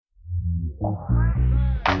On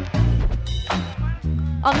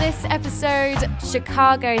this episode,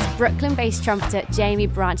 Chicago's Brooklyn-based trumpeter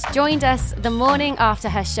Jaimie Branch joined us the morning after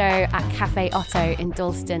her show at Cafe Otto in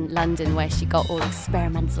Dalston, London, where she got all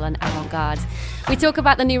experimental and avant-garde. We talk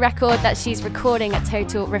about the new record that she's recording at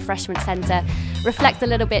Total Refreshment Centre, reflect a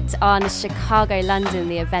little bit on Chicago, London,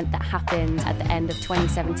 the event that happened at the end of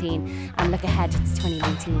 2017, and look ahead to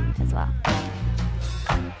 2019 as well.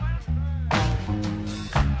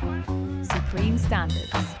 Supreme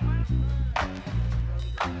Standards.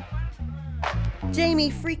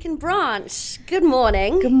 Jaimie freaking Branch, good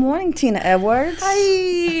morning. Good morning, Tina Edwards.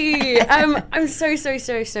 Hi. I'm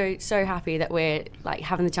so happy that we're like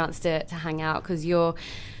having the chance to hang out, because you're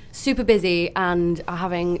super busy and are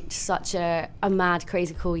having such a mad,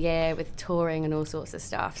 crazy cool year with touring and all sorts of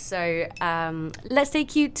stuff. So let's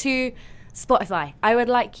take you to Spotify. I would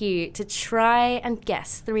like you to try and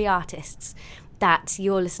guess 3 artists that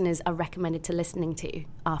your listeners are recommended to listening to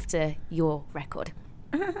after your record.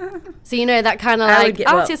 So you know that kind of like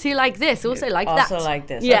artists who like this also like that. Also like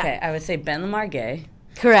this. Yeah. Okay, I would say Ben Lamar Gay.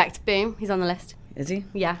 Correct. Boom. He's on the list. Is he?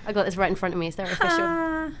 Yeah, I got this right in front of me. Is that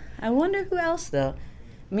official? I wonder who else though.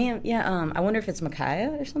 I wonder if it's Micaiah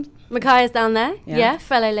or something. Micaiah's down there. Yeah,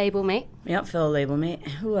 fellow label mate. Yep, fellow label mate.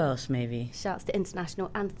 Who else maybe? Shouts to International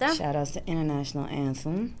Anthem. Shout outs to International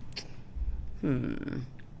Anthem.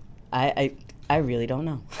 I really don't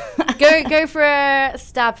know. Go for a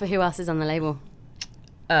stab for who else is on the label.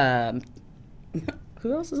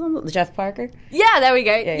 Who else is on the Jeff Parker? Yeah, there we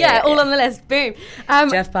go. Yeah, all on the list. Boom.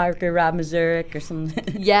 Jeff Parker, Rob Mazurek or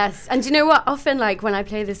something. Yes. And do you know what? Often, like, when I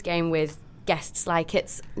play this game with guests, like,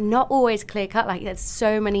 it's not always clear-cut. Like, there's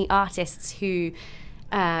so many artists who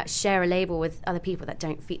share a label with other people that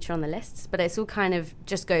don't feature on the lists. But it's all kind of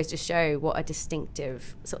just goes to show what a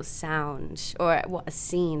distinctive sort of sound or what a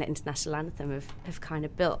scene that International Anthem have kind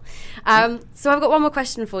of built. So I've got one more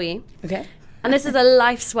question for you. Okay. And this is a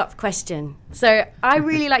life swap question. So I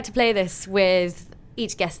really like to play this with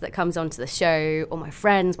each guest that comes onto the show, or my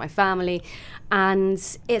friends, my family. And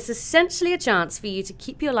it's essentially a chance for you to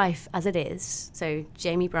keep your life as it is. So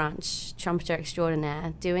Jaimie Branch, trumpeter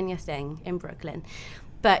extraordinaire, doing your thing in Brooklyn.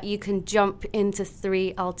 But you can jump into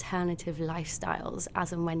 3 alternative lifestyles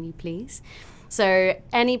as and when you please. So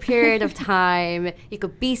any period of time, you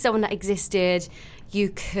could be someone that existed. You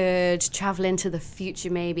could travel into the future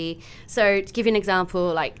maybe. So to give you an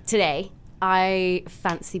example, like today, I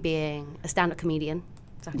fancy being a stand-up comedian.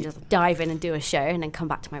 So I can just dive in and do a show and then come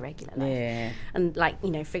back to my regular life. Yeah. And like,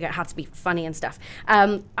 you know, figure out how to be funny and stuff.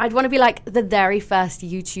 I'd want to be like the very first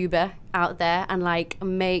YouTuber out there and like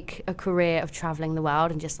make a career of traveling the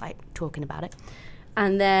world and just like talking about it.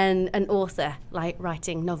 And then an author, like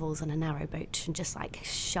writing novels on a narrowboat and just like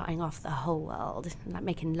shutting off the whole world and like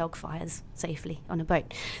making log fires safely on a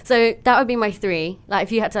boat. So that would be my 3. Like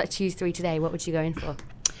if you had to like, choose 3 today, what would you go in for?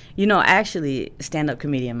 You know, actually, stand-up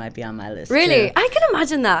comedian might be on my list. Really? Too. I can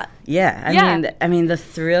imagine that. Yeah. I mean, the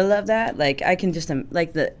thrill of that, like I can just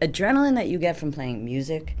like the adrenaline that you get from playing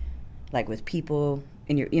music, like with people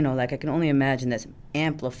in your, you know, like I can only imagine that's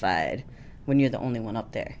amplified when you're the only one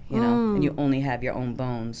up there, you know, and you only have your own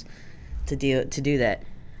bones to do that.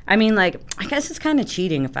 I mean, like, I guess it's kind of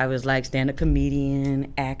cheating if I was like stand-up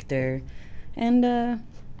comedian, actor, and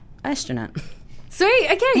astronaut.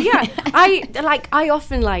 Sweet. Okay. Yeah. I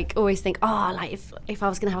often like always think, like if I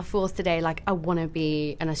was gonna have a 4th today, like I want to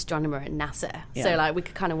be an astronomer at NASA. Yeah. So like we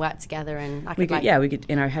could kind of work together and we could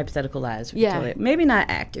in our hypothetical lives. We could totally, maybe not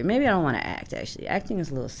actor. Maybe I don't want to act. Actually, acting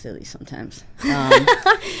is a little silly sometimes.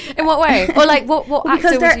 In what way? Or like what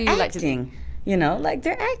actor would you like to do? You know, like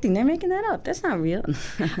they're acting. They're making that up. That's not real.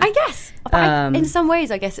 I guess. But in some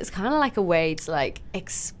ways, I guess it's kind of like a way to like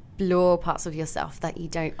explore parts of yourself that you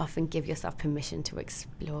don't often give yourself permission to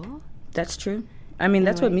explore. That's true. I mean,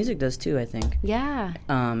 that's what music does too, I think. Yeah.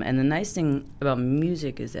 And the nice thing about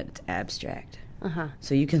music is that it's abstract.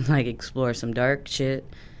 So you can like explore some dark shit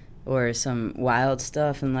or some wild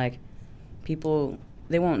stuff, and like people,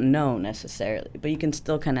 they won't know necessarily, but you can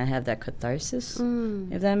still kind of have that catharsis,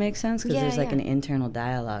 if that makes sense, because there's like an internal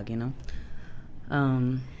dialogue, you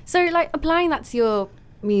know. So like applying that to your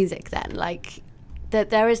music then, like that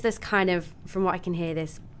there is this kind of, from what I can hear,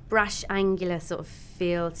 this brash, angular sort of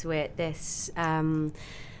feel to it. This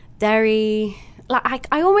very, like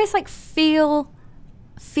I almost like feel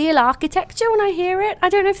architecture when I hear it. I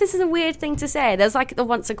don't know if this is a weird thing to say. There's like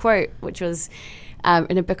once a quote which was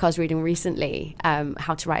in a book I was reading recently,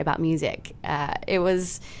 How to Write About Music. It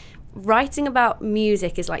was writing about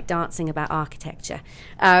music is like dancing about architecture.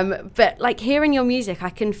 But like hearing your music,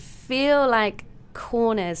 I can feel like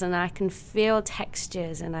corners, and I can feel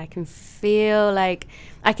textures, and I can feel like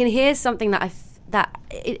I can hear something that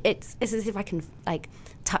it's as if I can like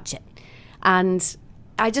touch it. And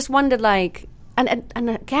I just wondered, like, and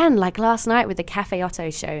again, like last night with the Cafe Otto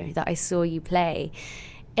show that I saw you play,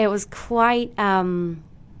 it was quite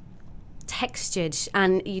textured,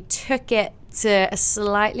 and you took it to a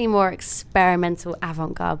slightly more experimental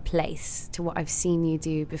avant-garde place to what I've seen you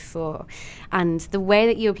do before. And the way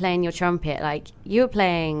that you were playing your trumpet, like you were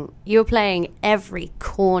playing every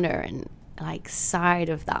corner and like side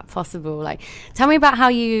of that possible. Like, tell me about how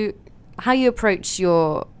you approach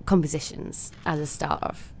your compositions as a start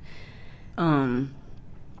off.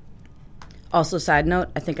 Also, side note,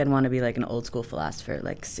 I think I'd want to be like an old school philosopher,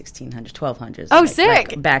 like 1600s, 1200s. Oh, like,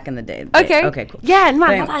 sick! Back in the day. Okay, cool. Yeah,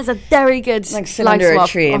 man, that is a very good like sit under a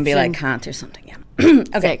tree and be like option. Kant or something. Yeah.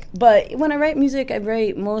 Okay, Sick. but when I write music, I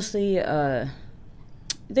write mostly.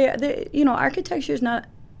 Architecture is not.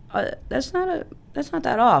 That's not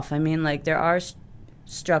that off. I mean, like there are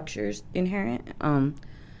structures inherent.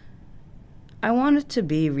 I want it to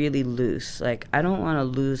be really loose. Like I don't want to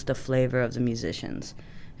lose the flavor of the musicians.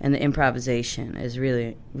 And the improvisation is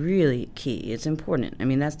really, really key. It's important. I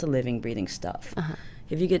mean, that's the living, breathing stuff. Uh-huh.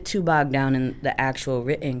 If you get too bogged down in the actual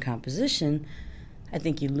written composition, I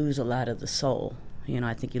think you lose a lot of the soul.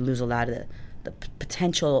 I think you lose a lot of the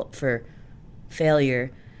potential for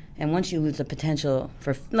failure. And once you lose the potential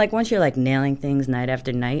for, like, once you're, like, nailing things night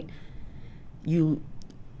after night, you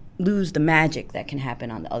lose the magic that can happen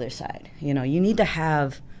on the other side. You need to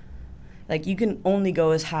have, like, you can only go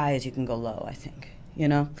as high as you can go low, I think.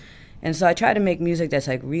 And so I try to make music that's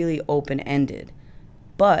like really open-ended,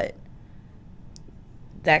 but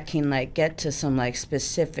that can like get to some like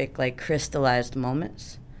specific like crystallized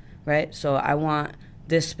moments, right? So I want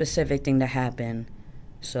this specific thing to happen,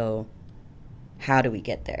 so how do we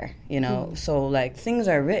get there? So like things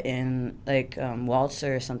are written like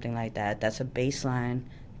Waltzer or something like that, that's a bass line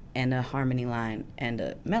and a harmony line and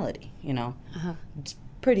a melody. Uh-huh. It's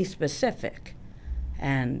pretty specific,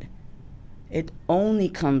 and it only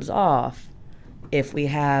comes off if we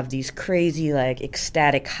have these crazy, like,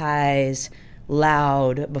 ecstatic highs,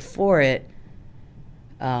 loud before it,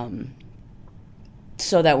 so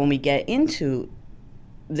that when we get into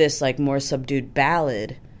this, like, more subdued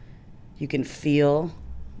ballad, you can feel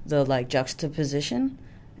the, like, juxtaposition.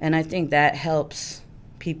 And I think that helps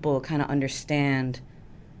people kind of understand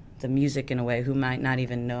the music in a way who might not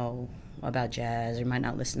even know about jazz or might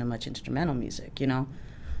not listen to much instrumental music,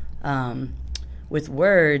 With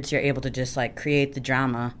words, you're able to just like create the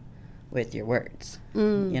drama with your words.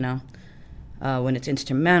 When it's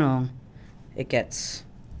instrumental, it gets,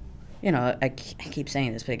 I keep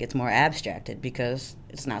saying this, but it gets more abstracted because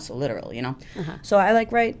it's not so literal. Uh-huh. So I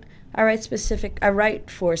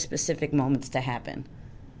write for specific moments to happen.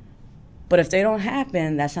 But if they don't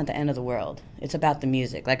happen, that's not the end of the world. It's about the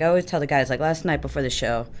music. Like I always tell the guys, like last night before the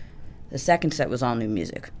show, the second set was all new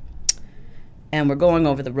music. And we're going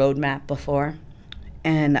over the roadmap before.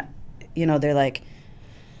 And, they're like,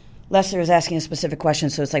 Lester was asking a specific question,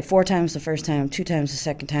 so it's like 4 times the first time, 2 times the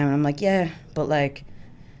second time. And I'm like, yeah, but, like,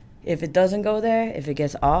 if it doesn't go there, if it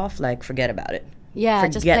gets off, like, forget about it. Yeah,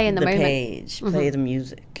 just play in the moment. Page, play the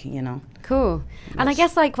music, Cool. And I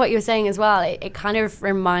guess, like, what you're saying as well, it kind of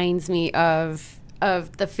reminds me of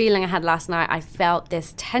the feeling I had last night. I felt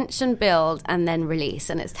this tension build and then release,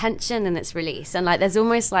 and it's tension and it's release, and like there's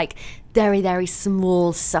almost like very, very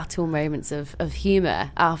small subtle moments of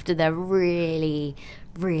humor after the really,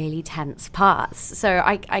 really tense parts. So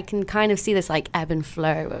I can kind of see this like ebb and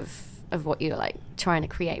flow of what you're like trying to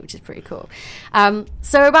create, which is pretty cool.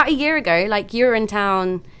 So about a year ago, like you were in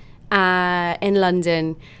town in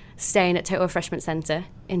London, staying at Total Refreshment Centre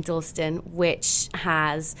in Dalston, which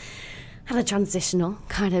has had a transitional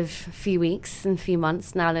kind of few weeks and few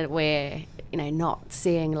months now that we're, not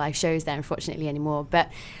seeing live shows there, unfortunately, anymore. But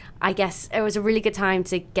I guess it was a really good time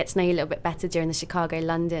to get to know you a little bit better during the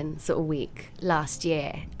Chicago-London sort of week last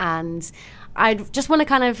year. And I just want to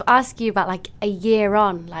kind of ask you about, like, a year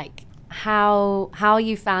on, like, how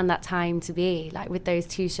you found that time to be, like, with those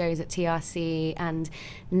 2 shows at TRC, and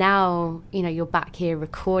now, you're back here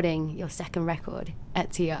recording your second record at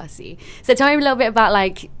TRC. So tell me a little bit about,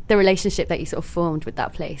 like, the relationship that you sort of formed with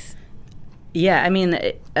that place. Yeah, I mean,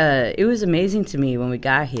 it was amazing to me when we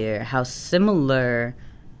got here how similar,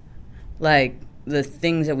 like, the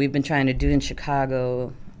things that we've been trying to do in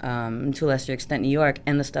Chicago, to a lesser extent New York,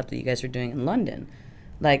 and the stuff that you guys were doing in London.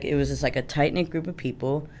 Like, it was just, like, a tight-knit group of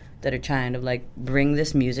people that are trying to, like, bring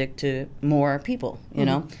this music to more people, you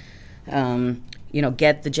know?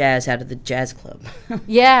 get the jazz out of the jazz club.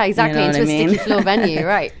 Yeah, exactly. You know Into what I a mean? sticky floor venue,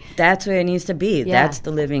 right? That's where it needs to be. Yeah. That's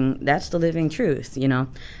the living truth,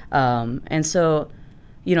 And so,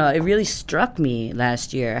 it really struck me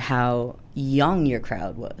last year how young your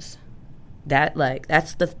crowd was.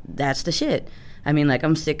 That's the shit. I mean,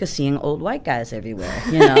 I'm sick of seeing old white guys everywhere,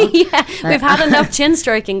 Yeah, we've had enough chin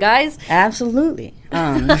stroking, guys. Absolutely.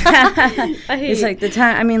 It's like the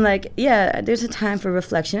time. I mean, there's a time for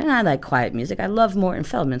reflection, and I like quiet music. I love Morton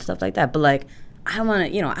Feldman, stuff like that. But I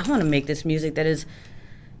want to make this music that is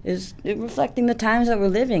reflecting the times that we're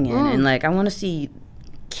living in, and I want to see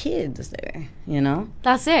kids there.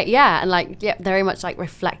 That's it. Yeah, and very much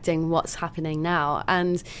reflecting what's happening now.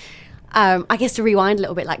 And I guess to rewind a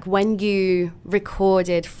little bit, when you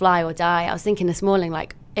recorded Fly or Die, I was thinking this morning,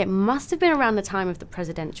 it must have been around the time of the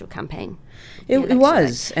presidential campaign. It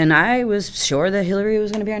was, and I was sure that Hillary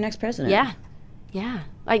was going to be our next president. Yeah.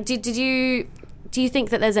 Do you think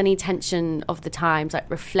that there's any tension of the times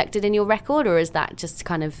reflected in your record, or is that just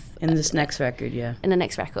kind of in this next record? Yeah, in the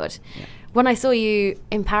next record. Yeah. When I saw you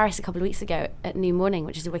in Paris a couple of weeks ago at New Morning,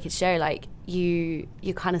 which is a wicked show, you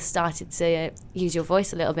kind of started to use your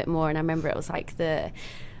voice a little bit more, and I remember it was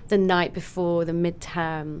the night before the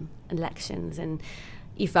midterm elections, and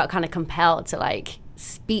you felt kind of compelled to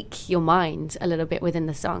speak your mind a little bit within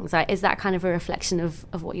the songs. Is that kind of a reflection of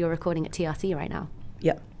what you're recording at TRC right now?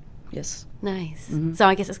 Yeah. Yes. Nice. Mm-hmm. So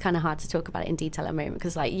I guess it's kind of hard to talk about it in detail at the moment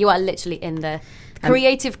because you are literally in the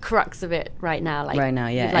creative crux of it right now. Right now,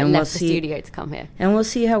 yeah. You've and left the studio to come here. And we'll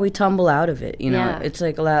see how we tumble out of it. Yeah. It's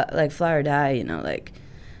a lot Fly or Die.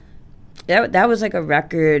 That was a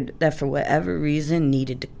record that for whatever reason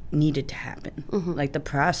needed to happen. Mm-hmm. The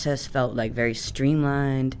process felt very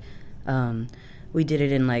streamlined. We did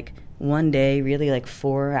it in one day, really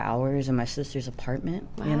 4 hours in my sister's apartment.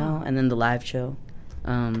 Wow. And then the live show.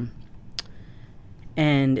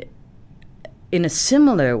 And in a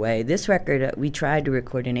similar way, this record we tried to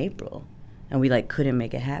record in April, and we couldn't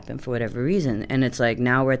make it happen for whatever reason. And it's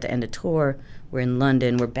now we're at the end of tour, we're in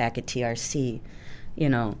London, we're back at TRC.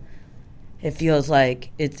 It feels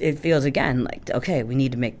it feels again okay, we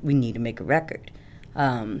need to make a record,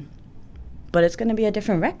 but it's going to be a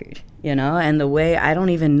different record, And the way I don't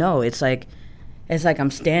even know, it's like I'm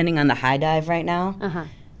standing on the high dive right now. Uh-huh.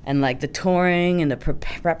 And the touring and the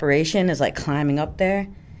preparation is climbing up there,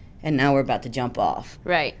 and now we're about to jump off.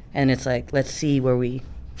 Right. And it's let's see where we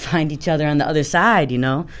find each other on the other side,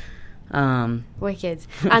 Wicked.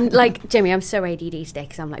 And Jamie, I'm so ADD today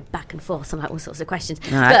because I'm back and forth on all sorts of questions.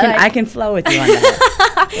 No, I can flow with you on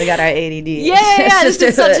that. We got our ADD. Yeah. This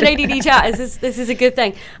is such an ADD chat. This is a good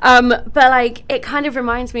thing. But it kind of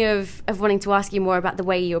reminds me of wanting to ask you more about the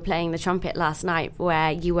way you were playing the trumpet last night,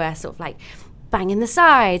 where you were sort of banging the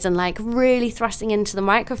sides and really thrusting into the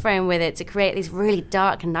microphone with it to create these really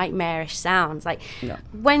dark and nightmarish sounds.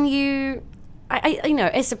 When you,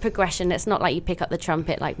 it's a progression. It's not you pick up the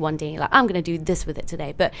trumpet one day, I'm going to do this with it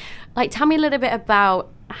today. But tell me a little bit about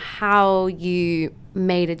how you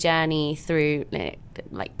made a journey through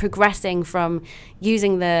progressing from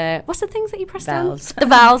using what's the things that you press valves.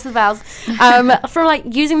 down? The valves. From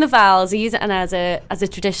using the valves, you use it as a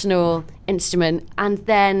traditional instrument, and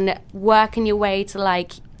then working your way to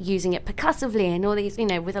using it percussively and all these,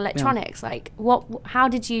 with electronics. Yeah. How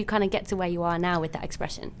did you kind of get to where you are now with that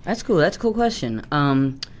expression? That's cool. That's a cool question.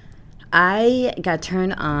 I got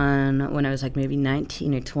turned on when I was maybe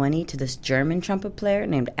 19 or 20 to this German trumpet player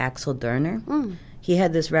named Axel Dörner. Mm. He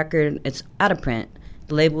had this record. It's out of print.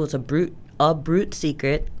 The label was A Brute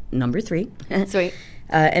Secret, number 3. Sweet.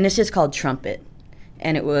 And it's just called Trumpet.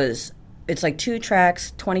 And it's 2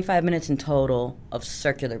 tracks, 25 minutes in total of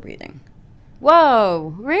circular breathing.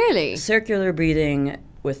 Whoa, really? Circular breathing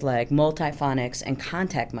with multiphonics and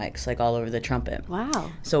contact mics all over the trumpet.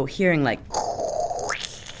 Wow. So hearing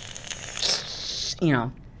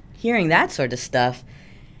hearing that sort of stuff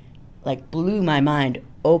blew my mind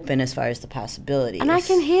open as far as the possibilities. And I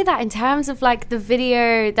can hear that in terms of the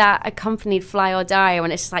video that accompanied Fly or Die,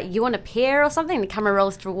 when it's just you on a pier or something, and the camera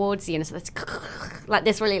rolls towards you, and it's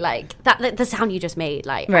this really that the sound you just made.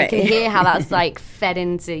 Right. I can hear how that's fed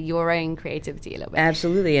into your own creativity a little bit.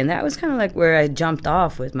 Absolutely, and that was kind of where I jumped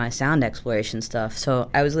off with my sound exploration stuff.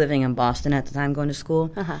 So I was living in Boston at the time, going to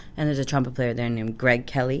school, uh-huh. and there's a trumpet player there named Greg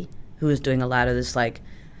Kelly who was doing a lot of this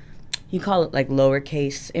you call it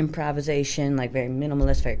lowercase improvisation, very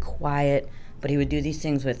minimalist, very quiet. But he would do these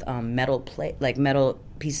things with metal metal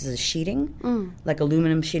pieces of sheeting,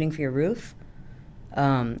 aluminum sheeting for your roof,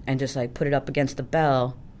 and just put it up against the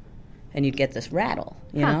bell, and you'd get this rattle,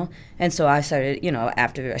 you know. And so I started,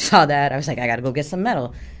 after I saw that, I was I got to go get some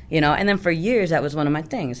metal, And then for years, that was one of my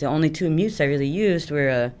things. The only two mutes I really used were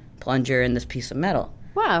a plunger and this piece of metal.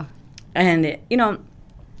 Wow. And,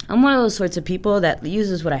 I'm one of those sorts of people that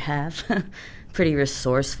uses what I have. Pretty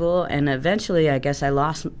resourceful. And eventually, I guess I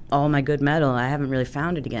lost all my good metal. I haven't really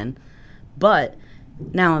found it again. But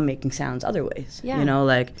now I'm making sounds other ways. Yeah.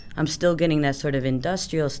 Like I'm still getting that sort of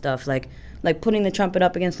industrial stuff, like putting the trumpet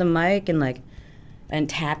up against the mic and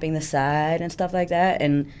tapping the side and stuff like that,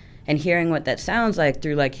 and hearing what that sounds like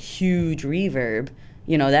through like huge reverb.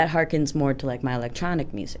 That harkens more to like my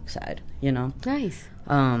electronic music side. Nice.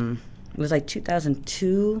 It was like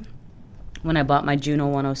 2002 when I bought my Juno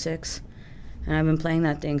 106, and I've been playing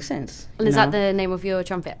that thing since. And is that the name of your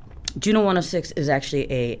trumpet? Juno 106 is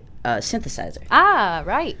actually a synthesizer. Ah,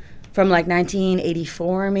 right. From like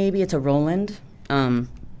 1984, maybe. It's a Roland.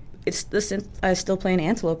 It's the synth I still play in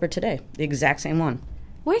Anteloper today. The exact same one.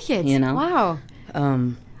 Wicked. Wow.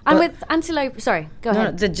 And with Antelope, sorry, go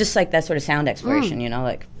ahead. No, just like that sort of sound exploration,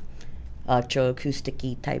 like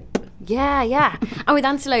electroacoustic-y type. Yeah. And with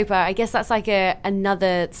Anteloper, I guess that's like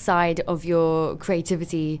another side of your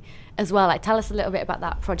creativity as well. Like, tell us a little bit about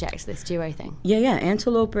that project, this duo thing. Yeah.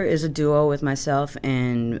 Anteloper is a duo with myself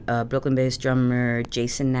and Brooklyn-based drummer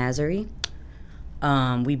Jason Nazary.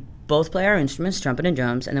 We both play our instruments, trumpet and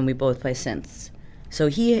drums, and then we both play synths. So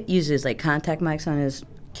he uses like contact mics on his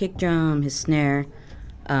kick drum, his snare,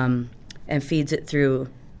 and feeds it through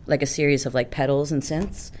like a series of like pedals and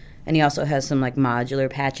synths. And he also has some like modular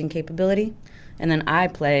patching capability. And then I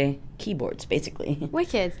play keyboards, basically.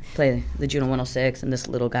 Wicked. Play the Juno 106 and this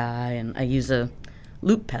little guy, and I use a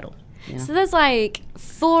loop pedal. So there's like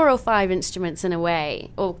 4 or 5 instruments in a way,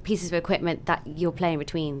 or pieces of equipment that you're playing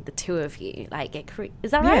between the two of you. Like, is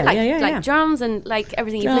that right? Like drums and like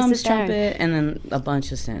everything you've listed down. Trumpet, and then a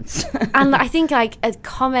bunch of synths. And I think like a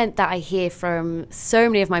comment that I hear from so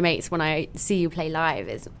many of my mates when I see you play live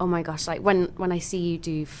is, oh my gosh, like when I see you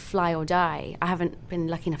do Fly or Die, I haven't been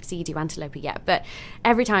lucky enough to see you do Antelope yet, but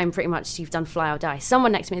every time pretty much you've done Fly or Die,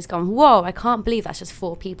 someone next to me has gone, whoa, I can't believe that's just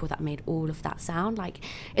 4 people that made all of that sound. Like,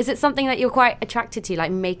 is it something that you're quite attracted to,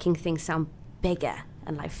 like making things sound bigger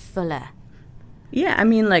and like fuller? Yeah, I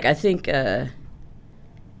mean, like I think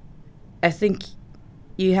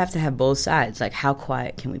you have to have both sides. Like, how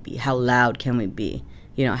quiet can we be? How loud can we be?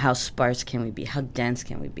 How sparse can we be? How dense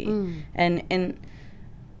can we be? And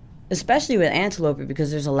especially with Antelope, because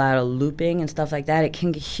there's a lot of looping and stuff like that, it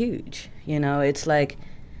can get huge. It's like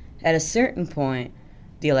at a certain point,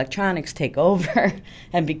 the electronics take over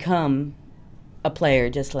and become a player,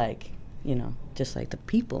 just like the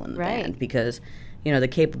people in the band, because the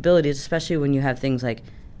capabilities, especially when you have things like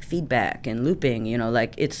feedback and looping,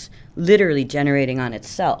 like it's literally generating on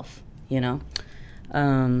itself,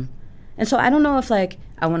 and so I don't know if like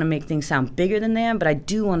I want to make things sound bigger than they are, but I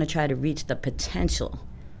do want to try to reach the potential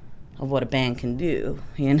of what a band can do,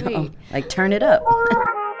 Sweet. Like turn it up.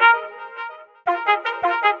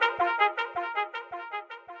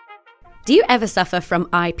 Do you ever suffer from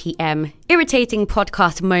IPM, irritating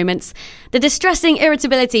podcast moments? The distressing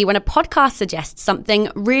irritability when a podcast suggests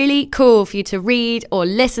something really cool for you to read or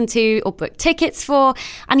listen to or book tickets for,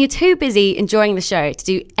 and you're too busy enjoying the show to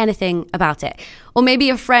do anything about it. Or maybe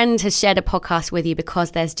your friend has shared a podcast with you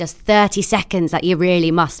because there's just 30 seconds that you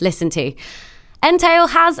really must listen to. Entale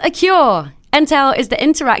has a cure. Entale is the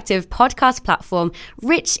interactive podcast platform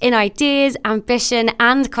rich in ideas, ambition,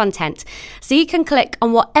 and content. So you can click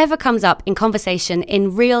on whatever comes up in conversation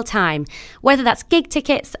in real time, whether that's gig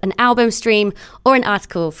tickets, an album stream, or an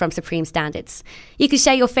article from Supreme Standards. You can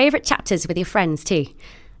share your favourite chapters with your friends too.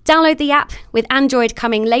 Download the app, with Android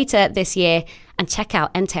coming later this year, and check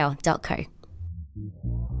out entale.co.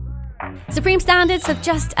 Supreme Standards have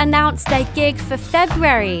just announced their gig for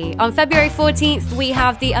February. On February 14th, we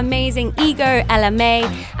have the amazing Ego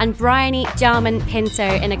LMA and Bryony Jarman Pinto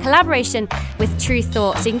in a collaboration with True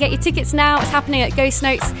Thought. So you can get your tickets now. It's happening at Ghost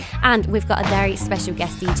Notes. And we've got a very special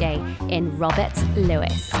guest DJ in Robert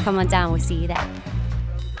Lewis. Come on down, we'll see you there.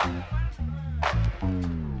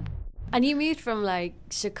 And you moved from like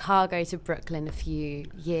Chicago to Brooklyn a few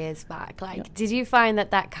years back. Like, Did you find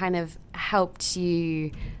that kind of helped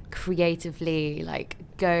you creatively like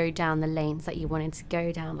go down the lanes that you wanted to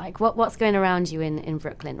go down? Like what's going around you in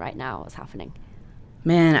Brooklyn right now? What's happening?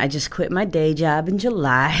 Man, I just quit my day job in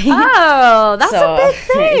July. Oh, that's a big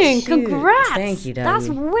thing. Congrats. Thank you, Doggy. That's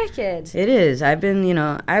wicked. It is. I've been,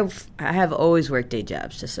 I have always worked day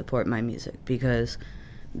jobs to support my music because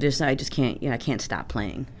I just can't, I can't stop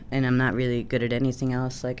playing. And I'm not really good at anything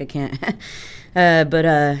else. Like, I can't.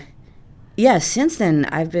 Yeah, since then,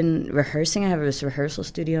 I've been rehearsing. I have this rehearsal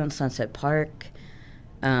studio in Sunset Park.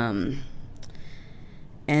 And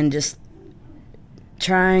just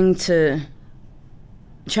trying to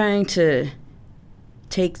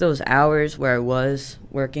take those hours where I was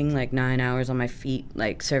working like 9 hours on my feet,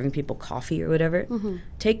 like serving people coffee or whatever,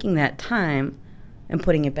 taking that time and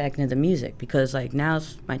putting it back into the music, because like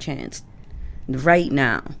now's my chance. Right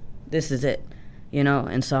now, this is it, you know.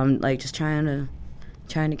 And so I'm like just trying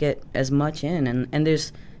to get as much in, and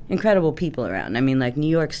there's incredible people around. I mean, like New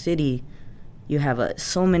York City, you have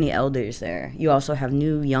so many elders there. You also have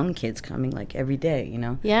new young kids coming like every day, you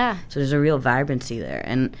know. Yeah. So there's a real vibrancy there.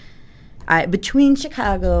 And between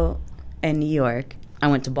Chicago and New York, I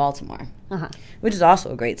went to Baltimore, which is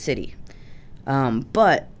also a great city.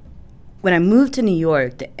 But when I moved to New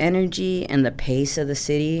York, the energy and the pace of the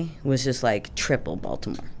city was just like triple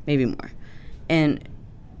Baltimore, maybe more. And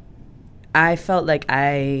I felt like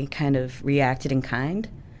I kind of reacted in kind,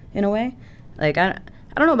 in a way. Like, I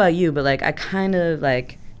don't know about you, but like I kind of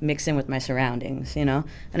like mix in with my surroundings, you know?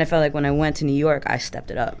 And I felt like when I went to New York, I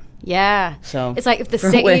stepped it up. Yeah. So it's like if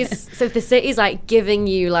the city's like giving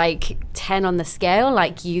you like 10 on the scale,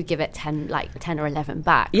 like you give it 10 or 11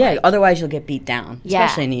 back. Yeah, like, otherwise you'll get beat down, yeah.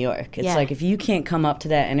 especially in New York. It's like if you can't come up to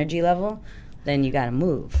that energy level, then you got to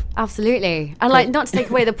move. Absolutely. And like, not to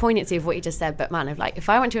take away the poignancy of what you just said, but man, if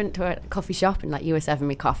I went into a coffee shop and like you were serving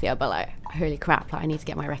me coffee, I'd be like, holy crap, like I need to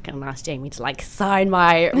get my record and ask Jamie to like sign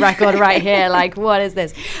my record right here. Like, what is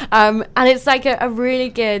this? And it's like a really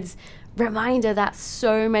good reminder that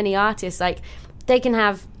so many artists, like, they can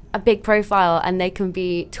have a big profile and they can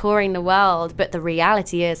be touring the world, but the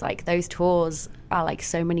reality is like those tours are like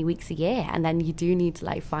so many weeks a year, and then you do need to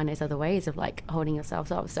like find those other ways of like holding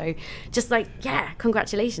yourself up. So just like, yeah,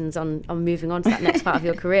 congratulations on moving on to that next part of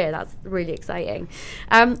your career. That's really exciting.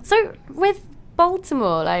 So with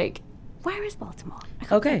Baltimore, like, where is Baltimore?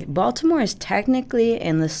 Okay, Baltimore is technically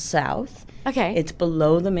in the south. Okay. It's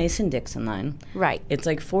below the Mason-Dixon line. Right. It's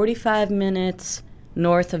like 45 minutes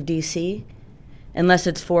north of D.C., unless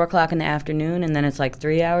it's 4 o'clock in the afternoon, and then it's like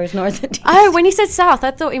 3 hours north of D.C. Oh, when you said south, I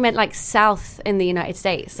thought you meant like south in the United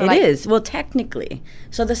States. So it like, is. Well, technically.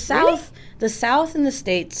 So the south, the south in the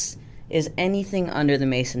States is anything under the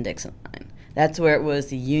Mason-Dixon line. That's where it was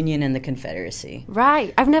the Union and the Confederacy.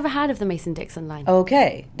 Right. I've never heard of the Mason-Dixon line.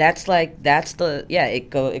 Okay.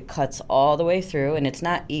 It cuts all the way through, and it's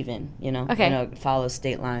not even, you know. Okay. You know, it follows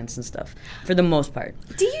state lines and stuff, for the most part.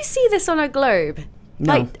 Do you see this on a globe?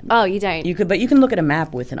 No. Like, oh, you don't? But you can look at a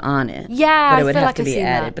map with it on it. Yeah, but it would I feel have like to I've be seen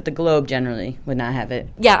added. that. But the globe generally would not have it.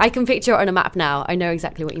 Yeah, I can picture it on a map now. I know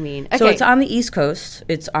exactly what you mean. Okay. So it's on the East Coast.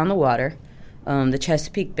 It's on the water. The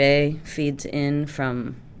Chesapeake Bay feeds in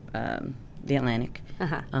from the Atlantic.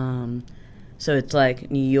 So it's like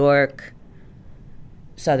New York,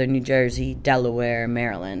 southern New Jersey, Delaware,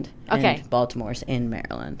 Maryland. Okay. And Baltimore's in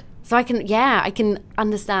Maryland. So I can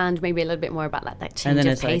understand maybe a little bit more about that change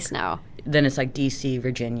of pace now. Then it's like D.C.,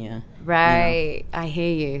 Virginia. Right. You know. I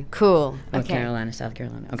hear you. Cool. North Okay. Carolina, South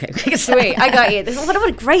Carolina. Okay. Sweet. I got you. What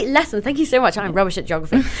a great lesson. Thank you so much. I'm rubbish at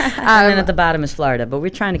geography. And then at the bottom is Florida, but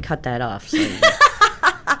we're trying to cut that off. So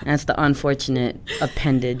that's the unfortunate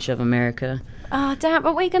appendage of America. Oh, damn.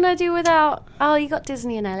 But what are you going to do without... Oh, you got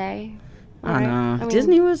Disney in L.A. I know. I mean,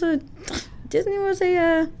 Disney was a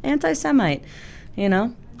anti-Semite, you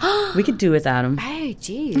know? We could do without him. Oh,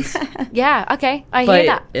 jeez. Yeah, okay. I hear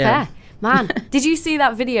that. Yeah. Fair. Man, did you see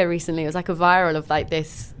that video recently? It was like a viral of like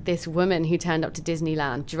this woman who turned up to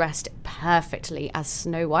Disneyland dressed perfectly as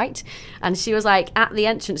Snow White, and she was like at the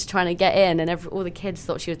entrance trying to get in, and all the kids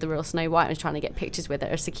thought she was the real Snow White and was trying to get pictures with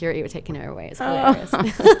her. Security were taking her away. It's hilarious.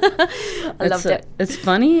 I loved it. It's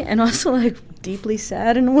funny and also like deeply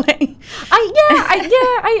sad in a way.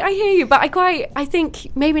 I hear you, but I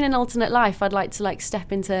think maybe in an alternate life I'd like to like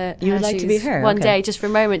step into you would her like to be shoes her one okay. day, just for a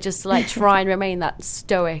moment, just to like try and remain that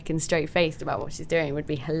stoic and straight faced about what she's doing. Would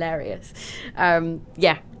be hilarious.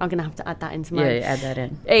 Yeah, I'm gonna have to add that into mine. Yeah, add that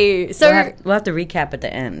in. Hey, so we'll have to recap at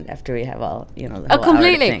the end after we have all the whole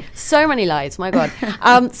completely hour to think. So many lives, my god.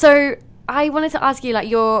 So I wanted to ask you, like,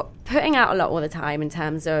 you're putting out a lot all the time in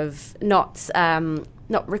terms of not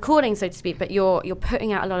recording, so to speak, but you're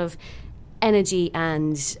putting out a lot of energy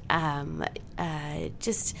and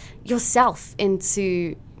just yourself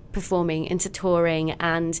into performing, into touring,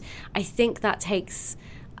 and I think that takes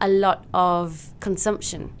a lot of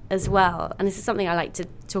consumption as well. And this is something I like to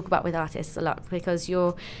talk about with artists a lot, because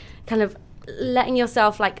you're kind of letting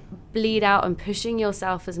yourself like bleed out and pushing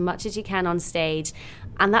yourself as much as you can on stage,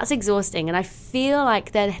 and that's exhausting. And I feel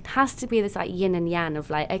like there has to be this like yin and yang of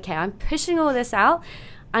like, okay, I'm pushing all this out,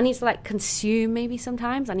 I need to like consume, maybe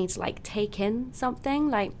sometimes I need to like take in something.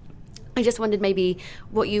 Like, I just wondered maybe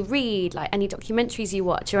what you read, like any documentaries you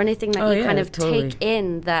watch or anything that you kind of totally. take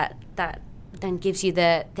in that then gives you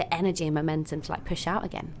the energy and momentum to like push out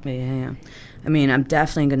again. Yeah. I mean, I'm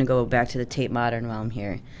definitely going to go back to the Tate Modern while I'm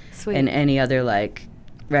here. Sweet. And any other like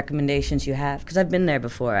recommendations you have, because I've been there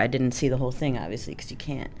before. I didn't see the whole thing, obviously, because you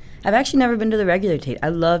can't. I've actually never been to the regular Tate. I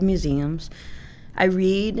love museums. I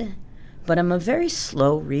read, but I'm a very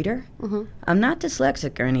slow reader. Mm-hmm. I'm not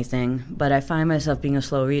dyslexic or anything, but I find myself being a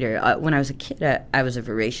slow reader. When I was a kid, I was a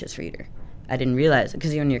voracious reader. I didn't realize it,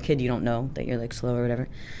 because when you're a kid, you don't know that you're like slow or whatever.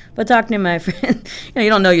 But talking to my friend, you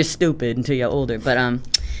don't know you're stupid until you're older. But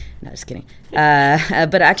no, just kidding.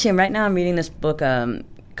 But actually, right now I'm reading this book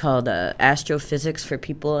called Astrophysics for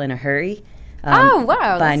People in a Hurry. Oh,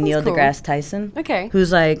 wow. By Neil cool. deGrasse Tyson. Okay.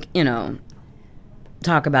 Who's like,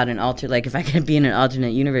 talk about an like if I could be in an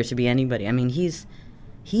alternate universe, it'd be anybody. I mean,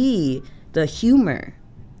 the humor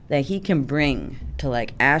that he can bring to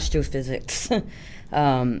like astrophysics.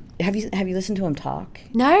 Have you listened to him talk?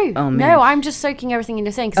 No. Oh, man. No, I'm just soaking everything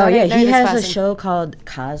you're saying. Oh, I don't know he this has person. a show called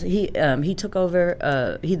Cosmos. He took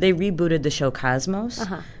over. They rebooted the show Cosmos,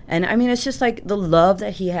 and I mean, it's just like the love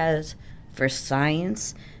that he has for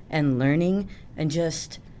science and learning and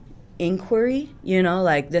just inquiry.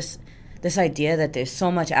 Like this idea that there's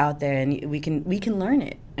so much out there and we can learn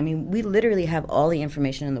it. I mean, we literally have all the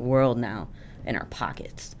information in the world now in our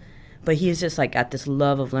pockets. But he's just like got this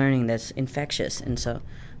love of learning that's infectious, and so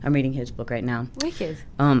I'm reading his book right now. Wicked.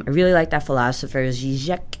 I really like that philosopher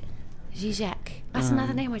Zizek. Zizek. That's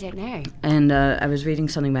another name I don't know. And I was reading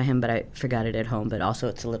something by him, but I forgot it at home. But also,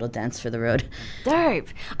 it's a little dense for the road. Dope.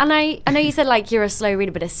 And I know you said like you're a slow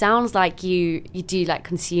reader, but it sounds like you do like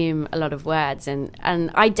consume a lot of words, and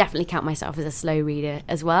I definitely count myself as a slow reader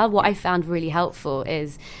as well. What I found really helpful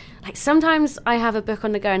is like sometimes I have a book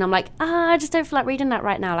on the go and I'm like, I just don't feel like reading that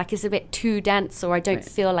right now. Like it's a bit too dense, or I don't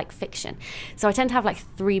feel like fiction. So I tend to have like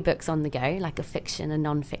 3 books on the go, like a fiction, a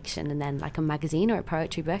non-fiction, and then like a magazine or a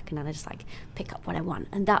poetry book, and then I just like pick up what I want.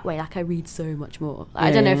 And that way, like I read so much more.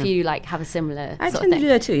 I don't know if you like have a similar I sort tend of thing. to do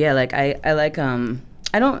that too. Yeah, like I like I'm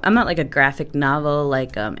not like a graphic novel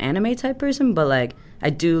like anime type person, but like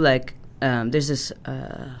I do like there's this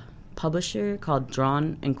publisher called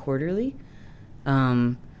Drawn and Quarterly.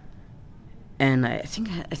 And I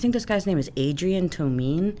think this guy's name is Adrian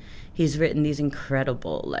Tomine. He's written these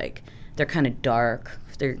incredible, like, they're kind of dark,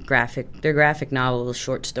 they're graphic novels,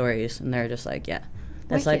 short stories, and they're just like,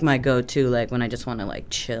 that's like my go-to, like when I just want to like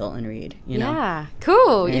chill and read, Yeah,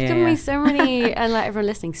 cool. You've given me Yeah. so many, and like everyone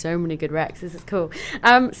listening, so many good recs. This is cool.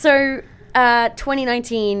 So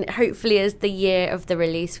 2019 hopefully is the year of the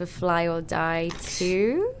release for Fly or Die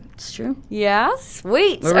 2. It's true. Yeah,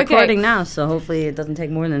 sweet. We're recording now, so hopefully it doesn't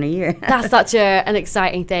take more than a year. That's such an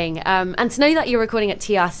exciting thing. And to know that you're recording at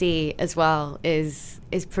TRC as well is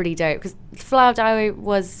pretty dope, because Fly or Die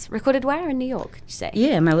was recorded where in New York, did you say?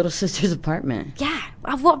 Yeah, my little sister's apartment. Yeah,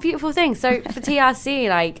 what a beautiful thing. So for TRC,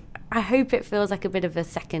 like, I hope it feels like a bit of a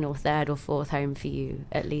second or third or fourth home for you,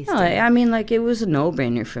 at least. No, I mean, like, it was a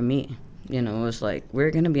no-brainer for me. It was like,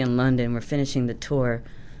 we're going to be in London, we're finishing the tour.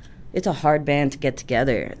 It's a hard band to get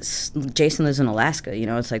together. Jason lives in Alaska,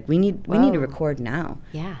 it's like we need to record now.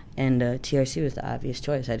 Yeah. And TRC was the obvious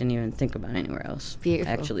choice. I didn't even think about anywhere else.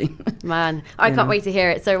 Beautiful. Actually. Man, I can't wait to hear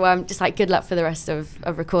it. So just like good luck for the rest of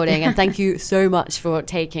recording, and thank you so much for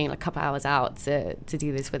taking a couple hours out to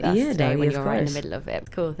do this with us today when you're right in the middle of it.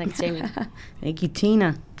 Cool. Thanks, Jamie. Thank you,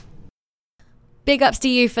 Tina. Big ups to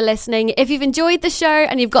you for listening. If you've enjoyed the show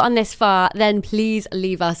and you've gotten this far, then please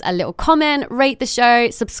leave us a little comment, rate the show,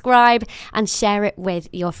 subscribe, and share it with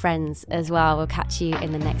your friends as well. We'll catch you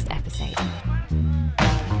in the next episode.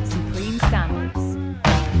 Supreme Standards.